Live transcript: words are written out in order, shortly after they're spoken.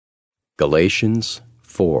Galatians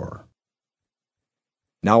 4.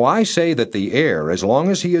 Now I say that the heir, as long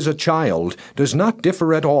as he is a child, does not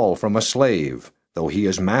differ at all from a slave, though he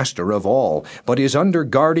is master of all, but is under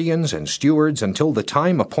guardians and stewards until the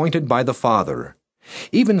time appointed by the Father.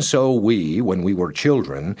 Even so we, when we were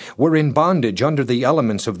children, were in bondage under the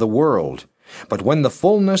elements of the world. But when the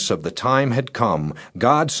fullness of the time had come,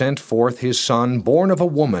 God sent forth his Son, born of a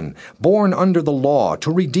woman, born under the law,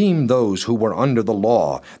 to redeem those who were under the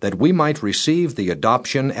law, that we might receive the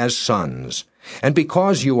adoption as sons. And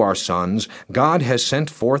because you are sons, God has sent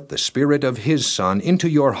forth the Spirit of his Son into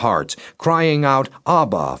your hearts, crying out,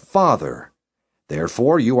 Abba, Father.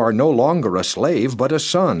 Therefore you are no longer a slave, but a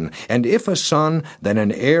son, and if a son, then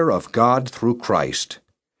an heir of God through Christ.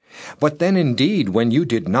 But then indeed, when you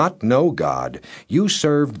did not know God, you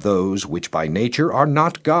served those which by nature are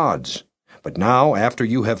not gods. But now, after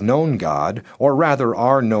you have known God, or rather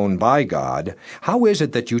are known by God, how is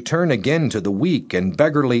it that you turn again to the weak and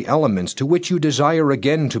beggarly elements to which you desire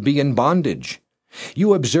again to be in bondage?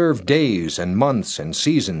 You observe days and months and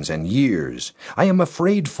seasons and years. I am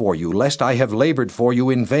afraid for you, lest I have labored for you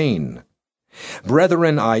in vain.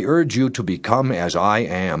 Brethren, I urge you to become as I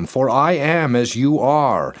am, for I am as you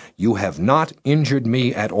are. You have not injured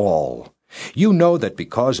me at all. You know that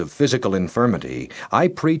because of physical infirmity, I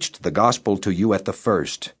preached the gospel to you at the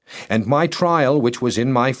first. And my trial, which was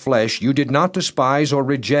in my flesh, you did not despise or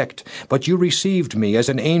reject, but you received me as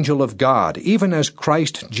an angel of God, even as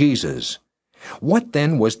Christ Jesus. What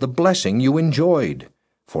then was the blessing you enjoyed?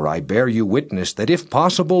 For I bear you witness that if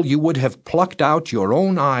possible you would have plucked out your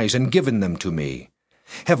own eyes and given them to me.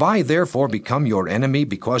 Have I therefore become your enemy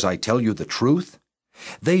because I tell you the truth?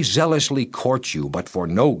 They zealously court you, but for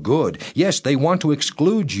no good. Yes, they want to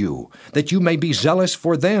exclude you, that you may be zealous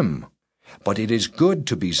for them. But it is good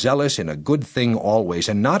to be zealous in a good thing always,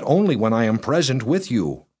 and not only when I am present with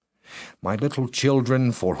you. My little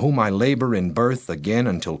children, for whom I labor in birth again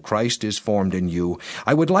until Christ is formed in you,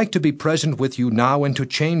 I would like to be present with you now and to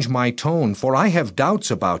change my tone, for I have doubts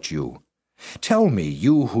about you. Tell me,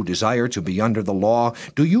 you who desire to be under the law,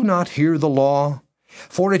 do you not hear the law?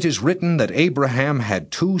 For it is written that Abraham had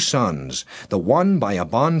 2 sons, the one by a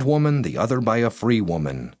bondwoman, the other by a free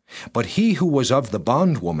woman. But he who was of the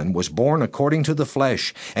bondwoman was born according to the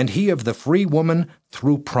flesh, and he of the free woman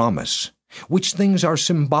through promise. Which things are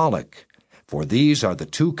symbolic? For these are the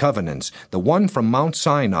 2 covenants, the one from Mount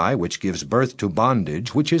Sinai, which gives birth to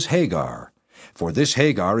bondage, which is Hagar. For this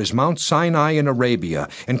Hagar is Mount Sinai in Arabia,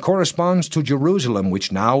 and corresponds to Jerusalem,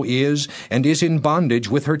 which now is, and is in bondage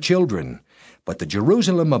with her children. But the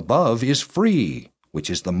Jerusalem above is free, which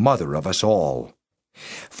is the mother of us all.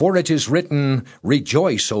 For it is written,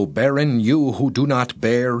 Rejoice, O barren, you who do not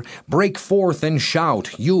bear. Break forth and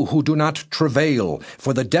shout, you who do not travail,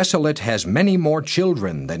 for the desolate has many more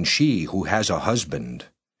children than she who has a husband.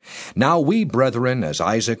 Now we, brethren, as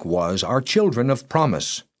Isaac was, are children of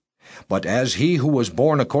promise. But as he who was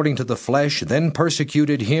born according to the flesh then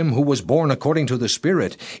persecuted him who was born according to the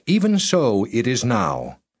Spirit, even so it is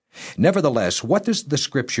now. Nevertheless, what does the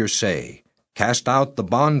Scripture say? Cast out the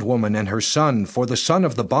bondwoman and her son, for the son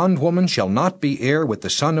of the bondwoman shall not be heir with the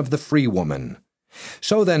son of the free woman.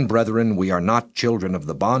 So then, brethren, we are not children of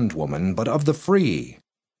the bondwoman, but of the free.